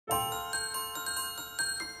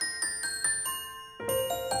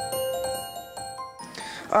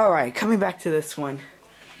Alright, coming back to this one.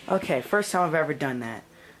 Okay, first time I've ever done that.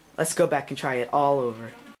 Let's go back and try it all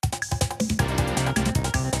over.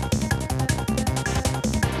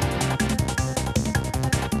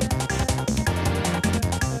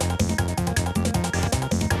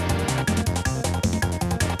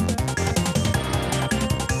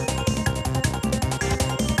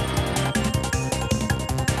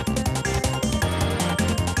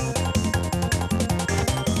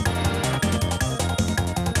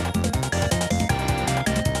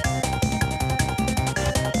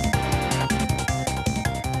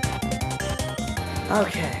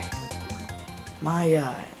 Okay.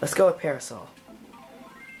 Let's go with Parasol.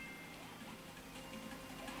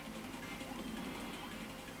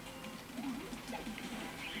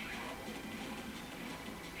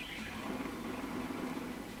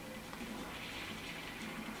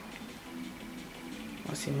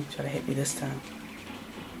 Let's see him try to hit me this time.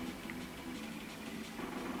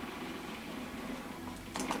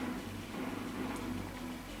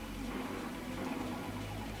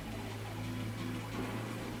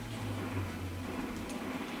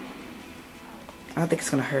 I don't think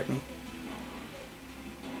it's gonna hurt me.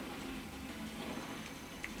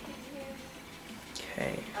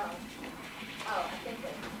 Okay.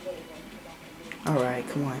 Alright,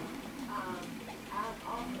 come on.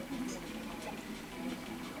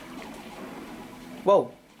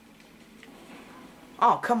 Whoa.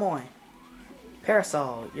 Oh, come on.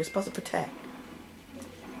 Parasol, you're supposed to protect.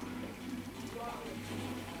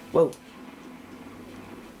 Whoa.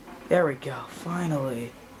 There we go,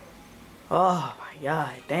 finally. Oh my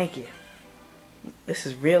god, thank you. This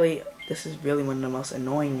is really one of the most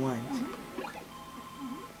annoying ones.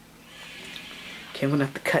 Okay, I'm gonna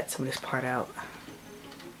have to cut some of this part out.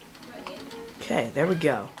 Okay, there we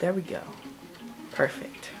go. There we go.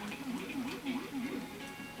 Perfect.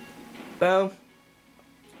 Boom.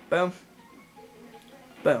 Boom.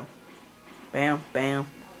 Boom. Bam, bam.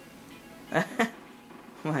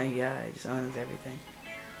 My god, it just owns everything.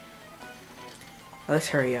 Let's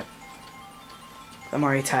hurry up. I'm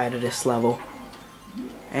already tired of this level.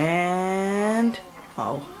 And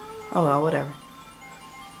oh well, whatever.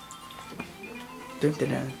 Dun, dun,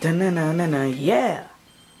 dun, dun, dun, dun, dun, dun. Yeah.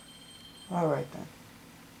 All right then.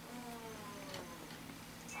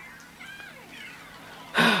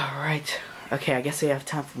 All right. Okay, I guess we have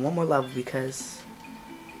time for one more level because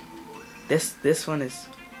this one is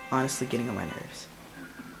honestly getting on my nerves.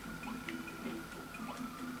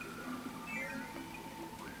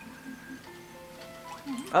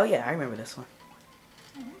 Oh yeah, I remember this one.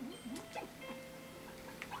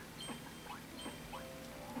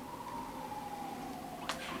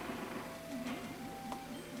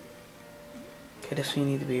 Okay, this one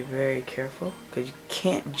you need to be very careful because you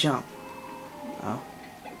can't jump. Oh.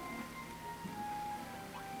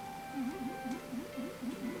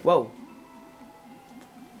 Whoa.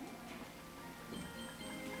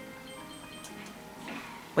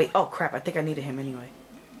 Wait, oh crap, I think I needed him anyway.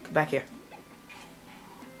 Come back here.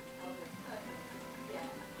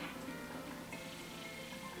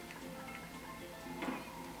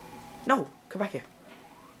 No, come back here.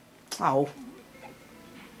 Oh.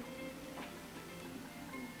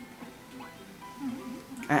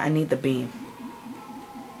 I need the beam.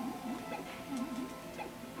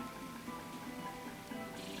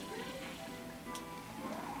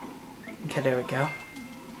 Okay, there we go.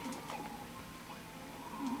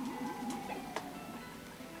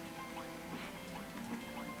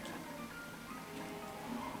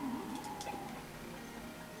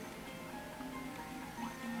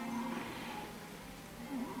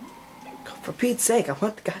 For Pete's sake, I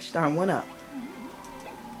want the gosh darn one up.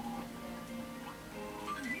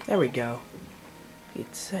 There we go.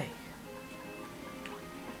 Pete's sake.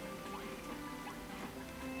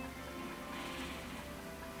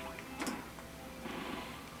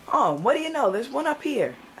 Oh, what do you know? There's one up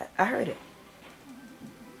here. I heard it.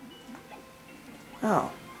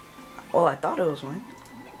 Oh. Well, I thought it was one.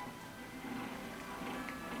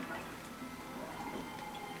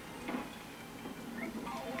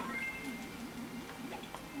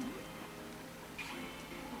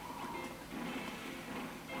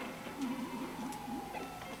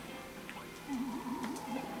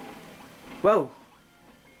 Whoa.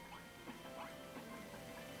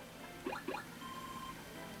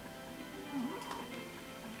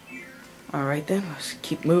 Alright then, let's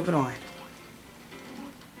keep moving on.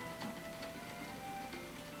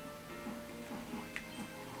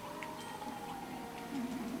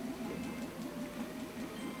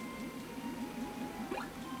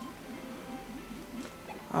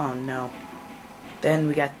 Oh no. Then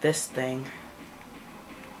we got this thing.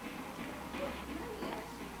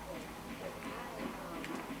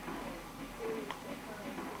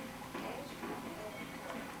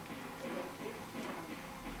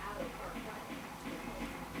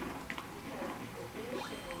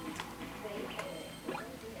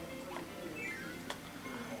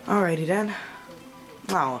 Alrighty then.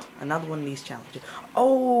 Oh, another one of these challenges.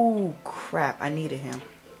 Oh, crap. I needed him.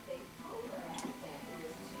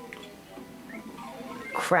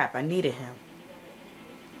 Crap, I needed him.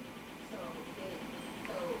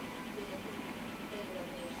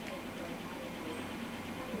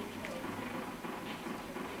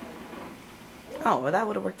 Oh, well that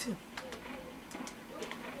would have worked too.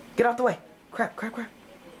 Get out the way. Crap, crap, crap.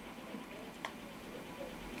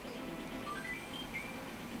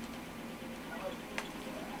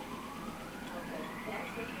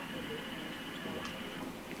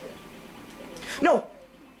 No!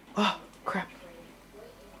 Oh, crap.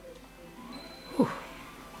 Whew.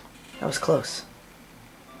 That was close.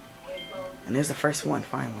 And there's the first one,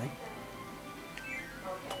 finally.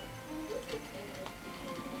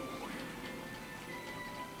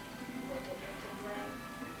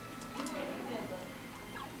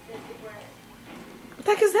 What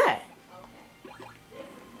the heck is that?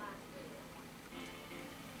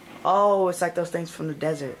 Oh, it's like those things from the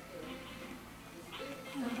desert.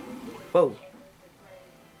 Whoa.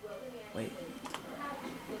 Wait.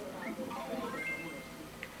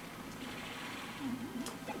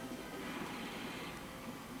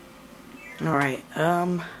 Alright, huh?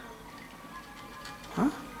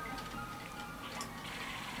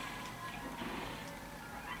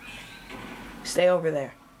 Stay over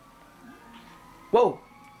there. Whoa!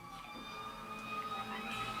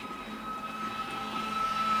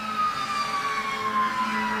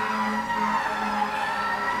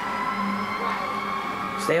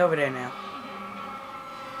 Stay over there now.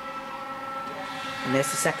 And there's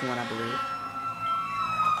the second one, I believe.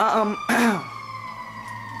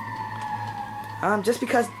 Just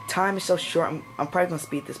because time is so short, I'm probably gonna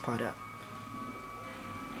speed this part up.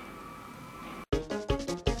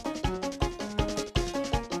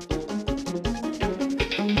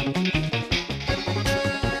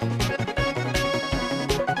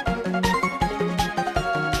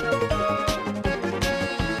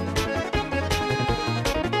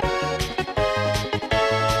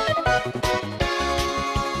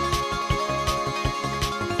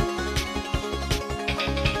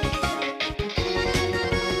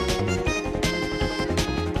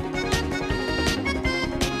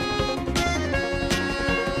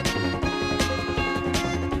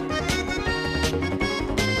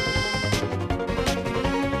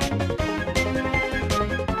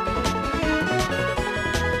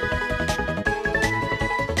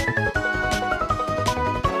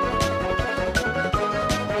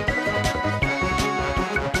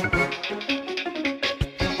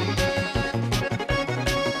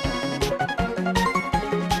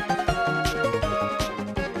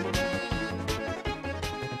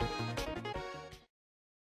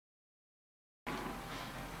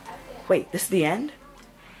 Wait, this is the end?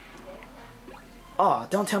 Oh,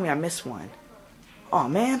 don't tell me I missed one. Oh,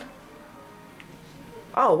 man.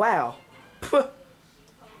 Oh, wow.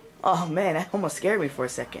 Oh, man, that almost scared me for a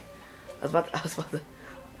second. I was about to,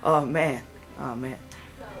 oh, man. Oh, man.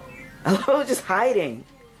 I was just hiding.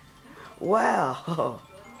 Wow.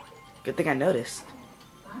 Good thing I noticed.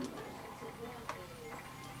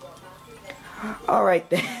 Alright,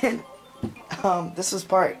 then. This was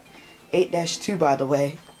part 8-2, by the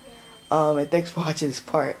way. And thanks for watching this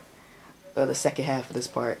part, or the second half of this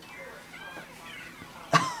part.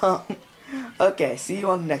 Okay, see you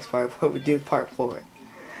on the next part where we do part 4.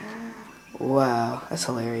 Wow, that's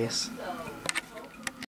hilarious.